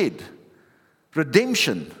was shed,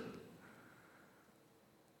 redemption,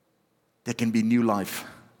 there can be new life.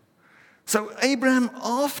 So Abraham,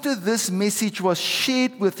 after this message was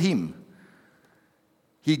shared with him,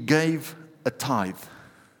 he gave a tithe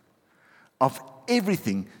of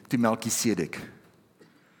everything to Melchizedek.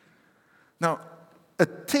 Now, a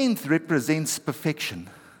tenth represents perfection.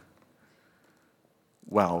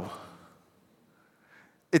 Wow.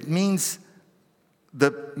 It means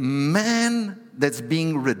the man that's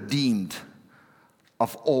being redeemed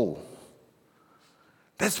of all.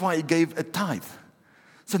 That's why he gave a tithe.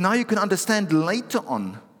 So now you can understand later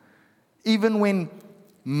on, even when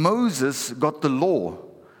Moses got the law,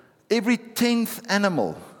 every 10th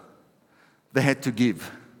animal they had to give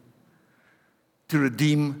to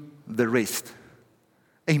redeem the rest.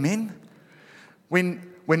 Amen?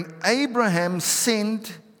 When Abraham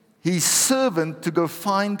sent his servant to go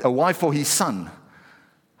find a wife for his son,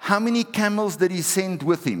 how many camels did he send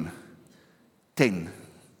with him? 10.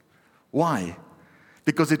 Why?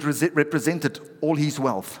 Because it represented all his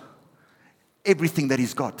wealth, everything that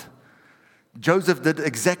he's got. Joseph did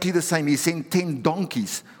exactly the same. He sent 10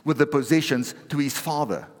 donkeys with the possessions to his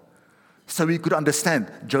father. So he could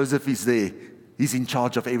understand Joseph is there. He's in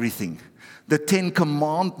charge of everything. The 10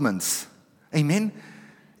 commandments. Amen?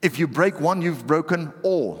 If you break one, you've broken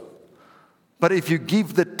all. But if you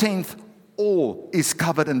give the 10th, all is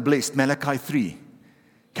covered and blessed. Malachi 3.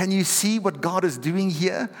 Can you see what God is doing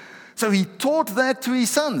here? So he taught that to his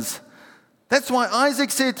sons. That's why Isaac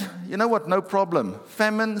said, you know what, no problem.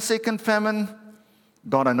 Famine, second famine.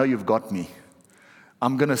 God, I know you've got me.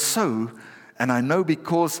 I'm going to sow, and I know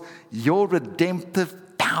because your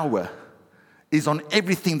redemptive power is on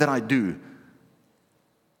everything that I do,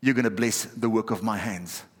 you're going to bless the work of my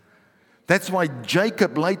hands. That's why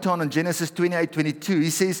Jacob, later on in Genesis 28:22, he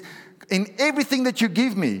says, in everything that you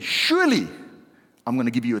give me, surely I'm going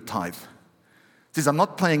to give you a tithe. He says, I'm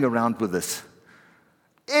not playing around with this.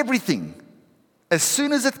 Everything, as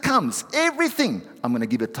soon as it comes, everything, I'm going to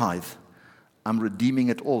give a tithe. I'm redeeming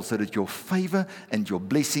it all so that your favor and your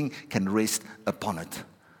blessing can rest upon it.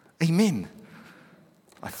 Amen.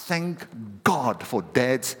 I thank God for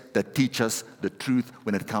dads that teach us the truth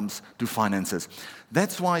when it comes to finances.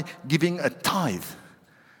 That's why giving a tithe,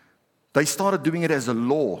 they started doing it as a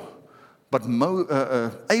law, but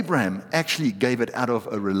Abraham actually gave it out of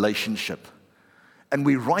a relationship. And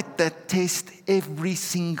we write that test every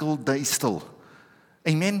single day still.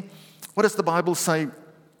 Amen? What does the Bible say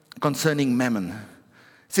concerning mammon? It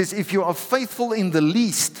says, if you are faithful in the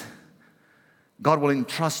least, God will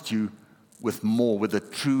entrust you with more, with the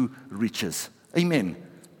true riches. Amen.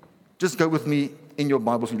 Just go with me in your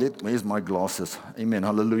Bibles. Where's my glasses? Amen.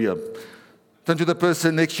 Hallelujah. Turn to the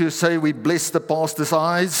person next to you, say, we bless the pastor's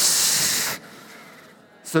eyes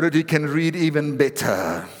so that he can read even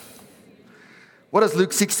better. What does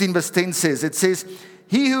Luke 16 verse 10 says? It says,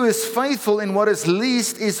 He who is faithful in what is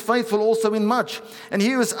least is faithful also in much. And he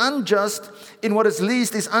who is unjust in what is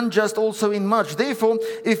least is unjust also in much. Therefore,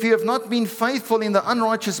 if you have not been faithful in the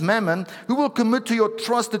unrighteous mammon, who will commit to your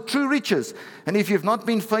trust the true riches? And if you have not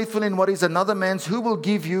been faithful in what is another man's, who will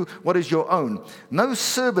give you what is your own? No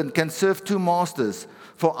servant can serve two masters.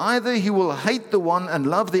 For either he will hate the one and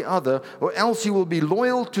love the other, or else he will be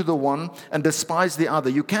loyal to the one and despise the other.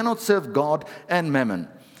 You cannot serve God and mammon.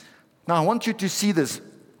 Now, I want you to see this.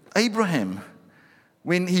 Abraham,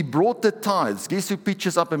 when he brought the tithes, guess who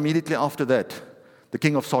pitches up immediately after that? The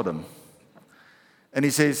king of Sodom. And he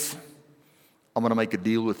says, I'm going to make a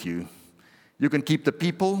deal with you. You can keep the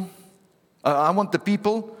people. I want the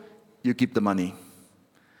people. You keep the money.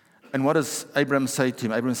 And what does Abraham say to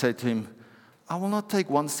him? Abraham said to him, I will not take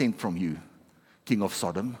 1 cent from you, king of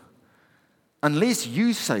Sodom, unless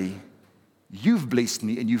you say, you've blessed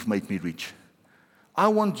me and you've made me rich. I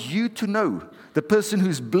want you to know the person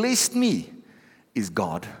who's blessed me is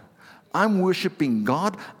God. I'm worshiping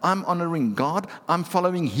God. I'm honoring God. I'm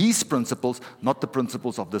following His principles, not the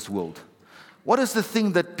principles of this world. What is the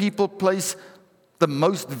thing that people place the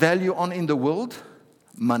most value on in the world?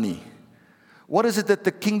 Money. What is it that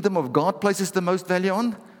the kingdom of God places the most value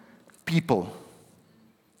on? People.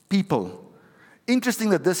 People. Interesting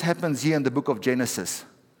that this happens here in the book of Genesis.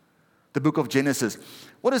 The book of Genesis.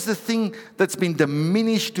 What is the thing that's been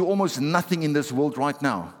diminished to almost nothing in this world right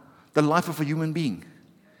now? The life of a human being.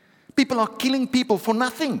 People are killing people for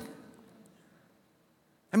nothing.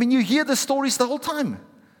 I mean, you hear the stories the whole time.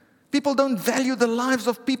 People don't value the lives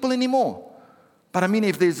of people anymore. But I mean,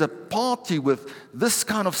 if there's a party with this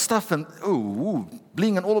kind of stuff and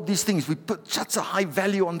bling and all of these things, we put such a high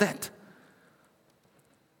value on that.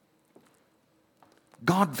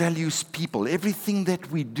 God values people. Everything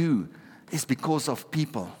that we do is because of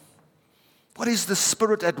people. What is the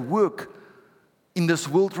spirit at work in this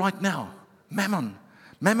world right now? Mammon.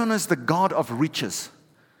 Mammon is the god of riches.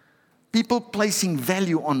 People placing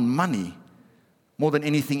value on money more than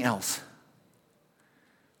anything else.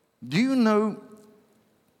 Do you know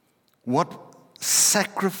what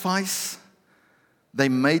sacrifice they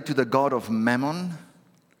made to the god of Mammon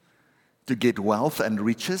to get wealth and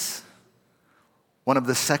riches? One of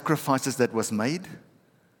the sacrifices that was made?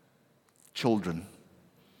 Children.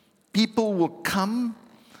 People will come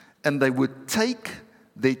and they would take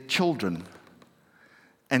their children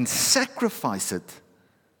and sacrifice it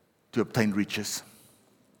to obtain riches.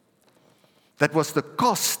 That was the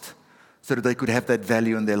cost so that they could have that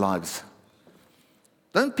value in their lives.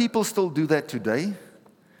 Don't people still do that today?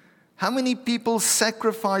 How many people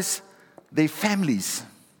sacrifice their families?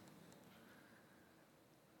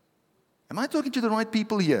 Am I talking to the right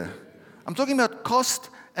people here? I'm talking about cost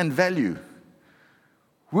and value.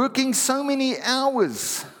 Working so many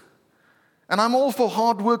hours. And I'm all for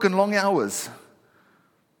hard work and long hours.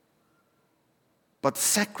 But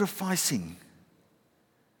sacrificing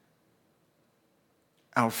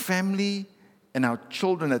our family and our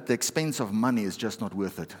children at the expense of money is just not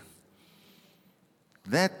worth it.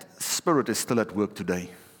 That spirit is still at work today.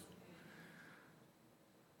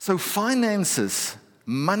 So finances,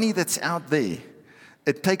 money that's out there,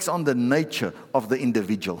 it takes on the nature of the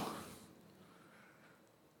individual.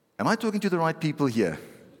 Am I talking to the right people here?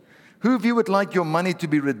 Who of you would like your money to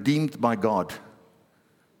be redeemed by God?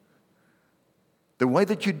 The way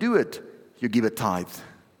that you do it, you give a tithe.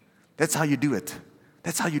 That's how you do it.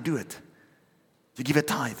 That's how you do it. You give a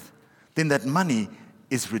tithe. Then that money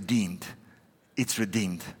is redeemed. It's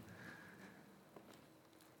redeemed.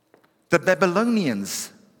 The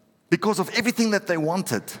Babylonians, because of everything that they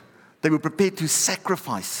wanted, they were prepared to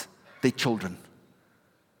sacrifice their children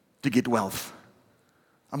to get wealth.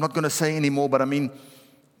 I'm not going to say anymore, but I mean,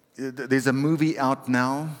 there's a movie out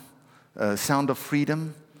now, Sound of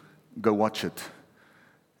Freedom. Go watch it.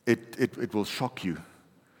 It will shock you.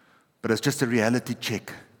 But it's just a reality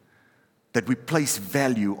check that we place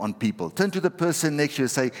value on people. Turn to the person next to you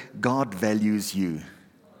and say, God values you.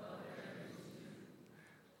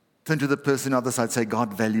 Turn to the person on the other side and say,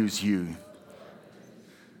 God values you.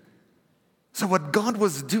 So what God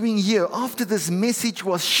was doing here, after this message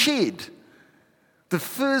was shared, the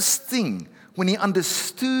first thing, when He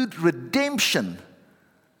understood redemption,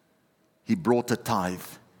 He brought a tithe.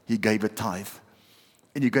 He gave a tithe.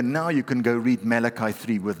 And now you can go read Malachi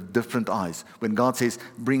 3 with different eyes. When God says,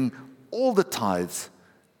 bring all the tithes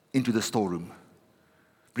into the storeroom.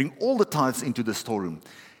 Bring all the tithes into the storeroom.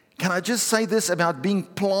 Can I just say this about being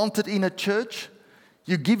planted in a church?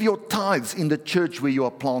 You give your tithes in the church where you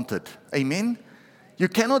are planted. Amen? You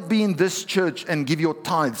cannot be in this church and give your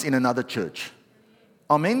tithes in another church.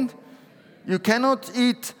 Amen? You cannot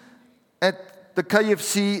eat at the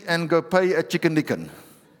KFC and go pay at Chicken Licken.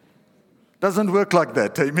 Doesn't work like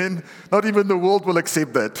that, amen? Not even the world will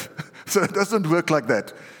accept that. So it doesn't work like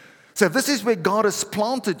that. So if this is where God has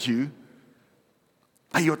planted you,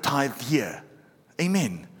 pay your tithe here.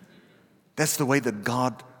 Amen. That's the way that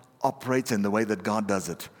God operates and the way that God does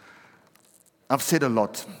it. I've said a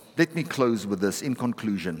lot. Let me close with this in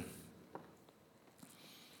conclusion.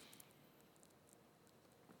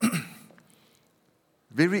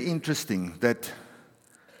 Very interesting that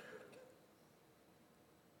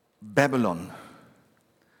Babylon,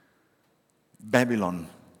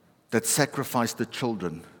 that sacrificed the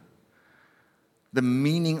children, the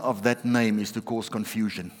meaning of that name is to cause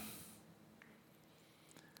confusion.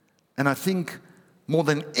 And I think more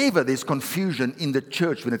than ever there's confusion in the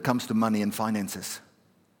church when it comes to money and finances.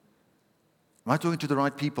 Am I talking to the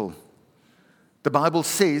right people? The Bible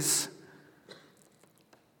says,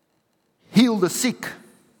 heal the sick,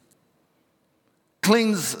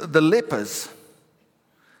 cleanse the lepers,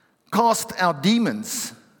 cast out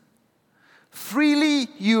demons. Freely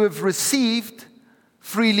you have received,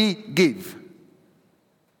 freely give.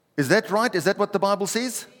 Is that right? Is that what the Bible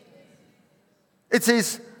says? It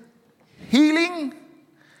says healing,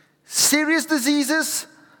 serious diseases,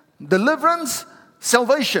 deliverance,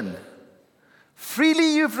 salvation.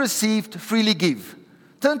 Freely you've received, freely give.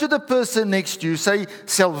 Turn to the person next to you, say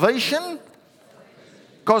salvation,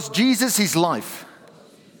 because Jesus is life,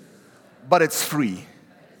 but it's free.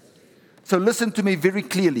 So listen to me very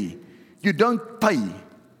clearly. You don't pay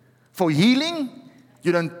for healing.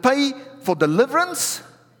 You don't pay for deliverance.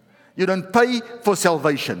 You don't pay for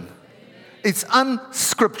salvation. It's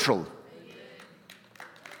unscriptural.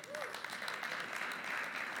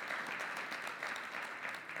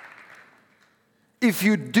 If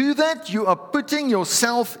you do that, you are putting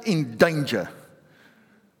yourself in danger.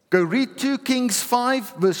 Go read 2 Kings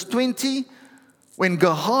 5, verse 20. When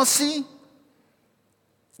Gehazi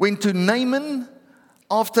went to Naaman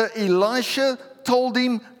after Elisha told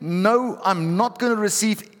him, no, I'm not going to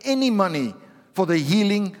receive any money for the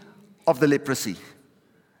healing of the leprosy.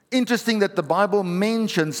 Interesting that the Bible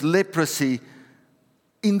mentions leprosy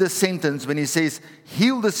in the sentence when he says,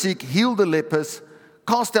 heal the sick, heal the lepers,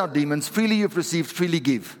 cast out demons, freely you've received, freely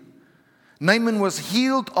give. Naaman was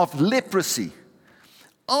healed of leprosy.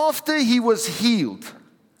 After he was healed,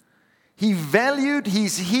 he valued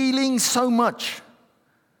his healing so much.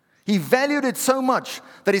 He valued it so much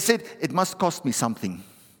that he said, it must cost me something.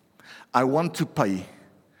 I want to pay.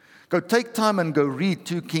 Go take time and go read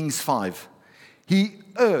 2 Kings 5. He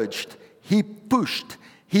urged, he pushed,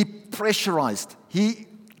 he pressurized. He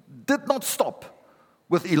did not stop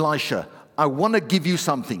with Elisha. I want to give you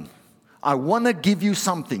something. I want to give you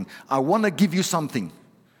something. I want to give you something.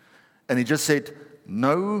 And he just said,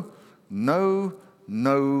 no, no,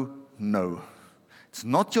 no, no. It's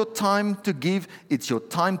not your time to give, it's your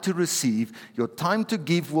time to receive. Your time to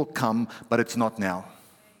give will come, but it's not now.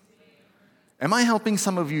 Am I helping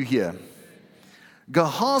some of you here?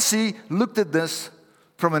 Gehazi looked at this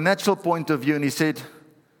from a natural point of view and he said,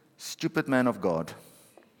 stupid man of God.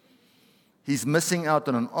 He's missing out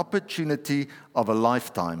on an opportunity of a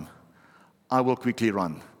lifetime. I will quickly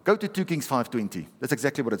run. Go to 2 Kings 5:20. That's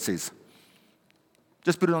exactly what it says.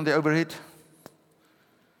 Just put it on the overhead.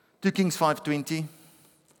 2 Kings 5:20.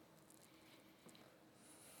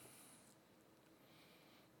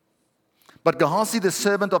 But Gehazi, the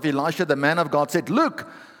servant of Elisha, the man of God, said,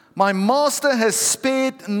 look, my master has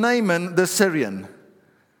spared Naaman the Syrian.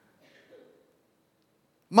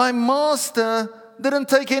 My master didn't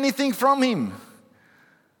take anything from him.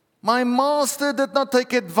 My master did not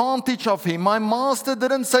take advantage of him. My master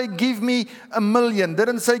didn't say, give me 1 million.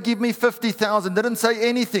 Didn't say, give me 50,000. Didn't say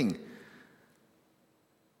anything.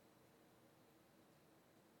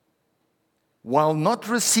 While not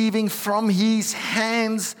receiving from his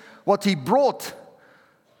hands what he brought.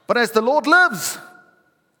 But as the Lord lives,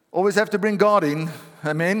 always have to bring God in.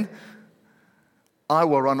 Amen. I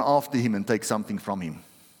will run after him and take something from him.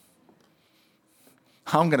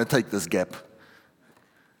 I'm going to take this gap.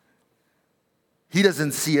 He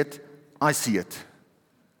doesn't see it, I see it.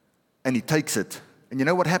 And he takes it. And you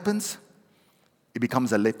know what happens? He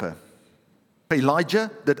becomes a leper.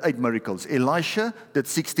 Elijah did 8 miracles. Elisha did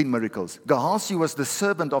 16 miracles. Gehazi was the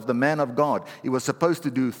servant of the man of God. He was supposed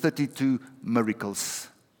to do 32 miracles.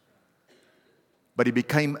 But he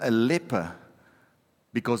became a leper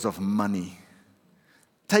because of money.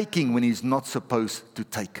 Taking when he's not supposed to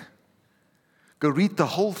take. Go read the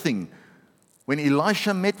whole thing. When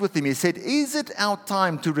Elisha met with him, he said, is it our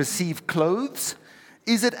time to receive clothes?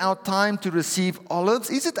 Is it our time to receive olives?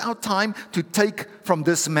 Is it our time to take from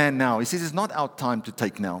this man now? He says, it's not our time to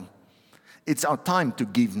take now. It's our time to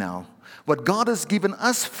give now. What God has given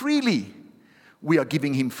us freely, we are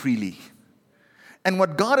giving Him freely. And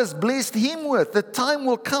what God has blessed him with, the time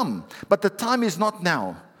will come. But the time is not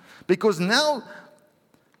now. Because now,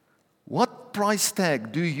 what price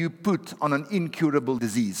tag do you put on an incurable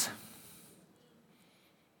disease?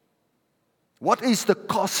 What is the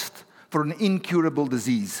cost for an incurable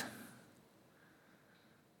disease?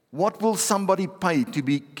 What will somebody pay to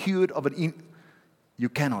be cured of You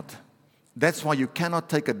cannot. That's why you cannot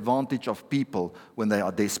take advantage of people when they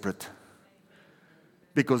are desperate.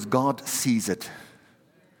 Because God sees it.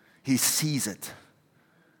 He sees it.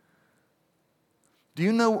 Do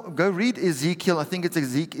you know, go read Ezekiel, I think it's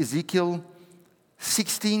Ezekiel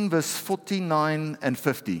 16 verse 49 and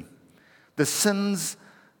 50. The sins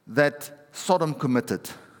that Sodom committed.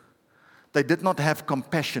 They did not have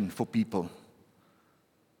compassion for people.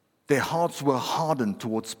 Their hearts were hardened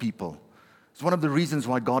towards people. It's one of the reasons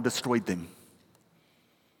why God destroyed them.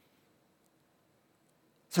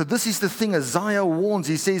 So this is the thing Isaiah warns.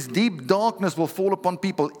 He says, deep darkness will fall upon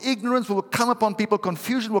people. Ignorance will come upon people.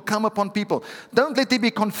 Confusion will come upon people. Don't let there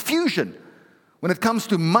be confusion when it comes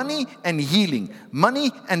to money and healing,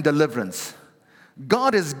 money and deliverance.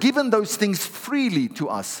 God has given those things freely to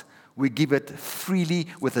us. We give it freely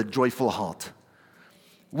with a joyful heart.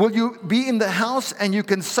 Will you be in the house and you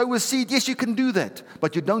can sow a seed? Yes, you can do that.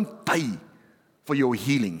 But you don't pay for your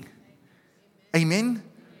healing. Amen?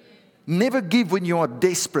 Never give when you are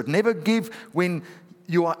desperate. Never give when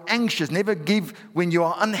you are anxious. Never give when you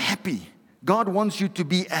are unhappy. God wants you to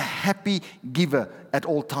be a happy giver at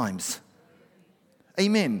all times.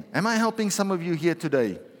 Amen. Am I helping some of you here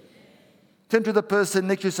today? Turn to the person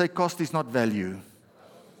next to you, say, cost is not value.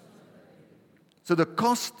 So the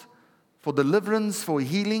cost for deliverance, for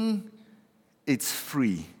healing, it's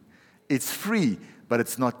free. It's free, but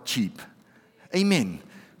it's not cheap. Amen.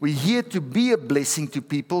 We're here to be a blessing to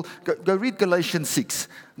people. Go read Galatians 6.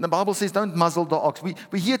 The Bible says, don't muzzle the ox.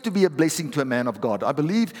 We're here to be a blessing to a man of God. I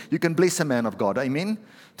believe you can bless a man of God. Amen.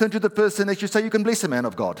 Turn to the person next to you, say, you can bless a man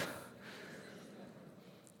of God.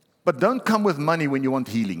 But don't come with money when you want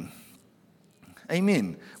healing.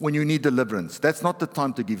 Amen. When you need deliverance. That's not the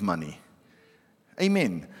time to give money.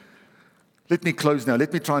 Amen. Let me close now.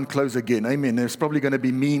 Let me try and close again. Amen. There's probably going to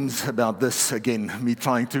be memes about this again, me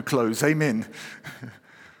trying to close. Amen.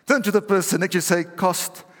 Turn to the person next to you, say,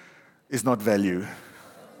 cost is not value.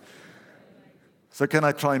 So can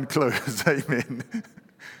I try and close? Amen.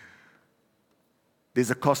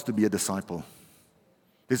 There's a cost to be a disciple.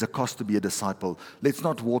 There's a cost to be a disciple. Let's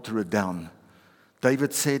not water it down.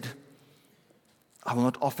 David said, I will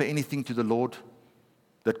not offer anything to the Lord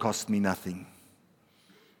that costs me nothing.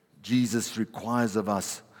 Jesus requires of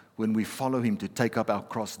us, when we follow Him, to take up our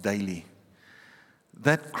cross daily.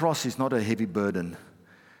 That cross is not a heavy burden.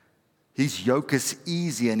 His yoke is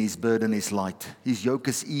easy and His burden is light. His yoke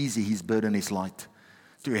is easy, His burden is light.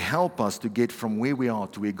 To help us to get from where we are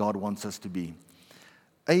to where God wants us to be.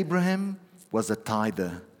 Abraham was a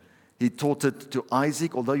tither. He taught it to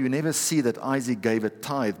Isaac, although you never see that Isaac gave a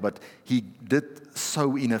tithe, but he did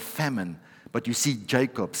so in a famine. But you see,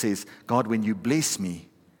 Jacob says, God, when you bless me,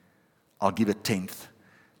 I'll give a tenth.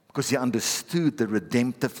 Because he understood the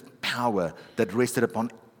redemptive power that rested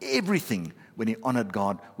upon everything when he honored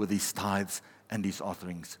God with his tithes and his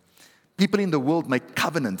offerings. People in the world make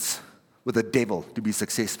covenants with the devil to be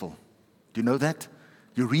successful. Do you know that?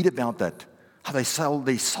 You read about that, how they sell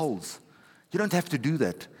their souls. You don't have to do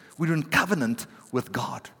that. We're in covenant with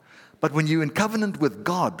God. But when you're in covenant with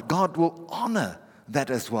God, God will honor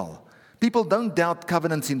that as well. People don't doubt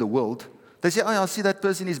covenants in the world. They say, oh, I see that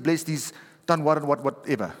person is blessed, he's done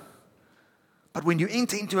whatever. But when you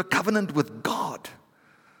enter into a covenant with God,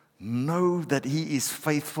 know that He is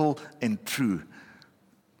faithful and true.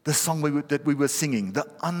 The song that we were singing, the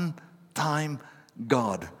on-time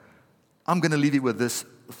God. I'm going to leave you with this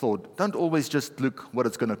thought. Don't always just look what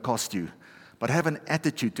it's going to cost you, but have an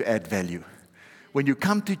attitude to add value. When you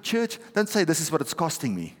come to church, don't say, this is what it's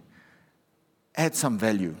costing me. Add some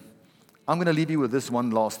value. I'm going to leave you with this one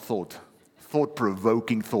last thought.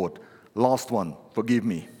 Thought-provoking thought. Last one. Forgive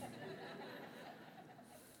me.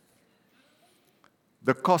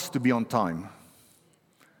 The cost to be on time.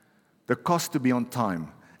 The cost to be on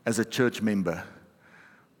time as a church member.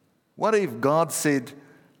 What if God said,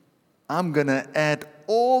 I'm going to add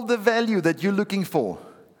all the value that you're looking for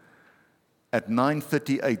at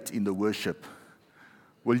 9:38 in the worship?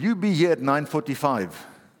 Will you be here at 9:45?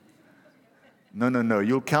 No.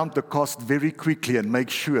 You'll count the cost very quickly and make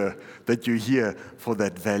sure that you're here for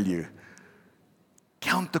that value.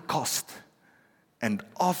 Count the cost and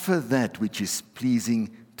offer that which is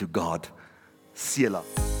pleasing to God. Selah.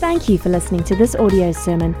 Thank you for listening to this audio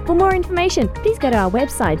sermon. For more information, please go to our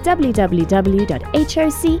website www.hoc.org.za.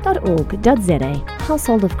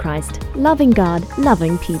 Household of Christ, loving God,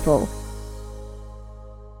 loving people.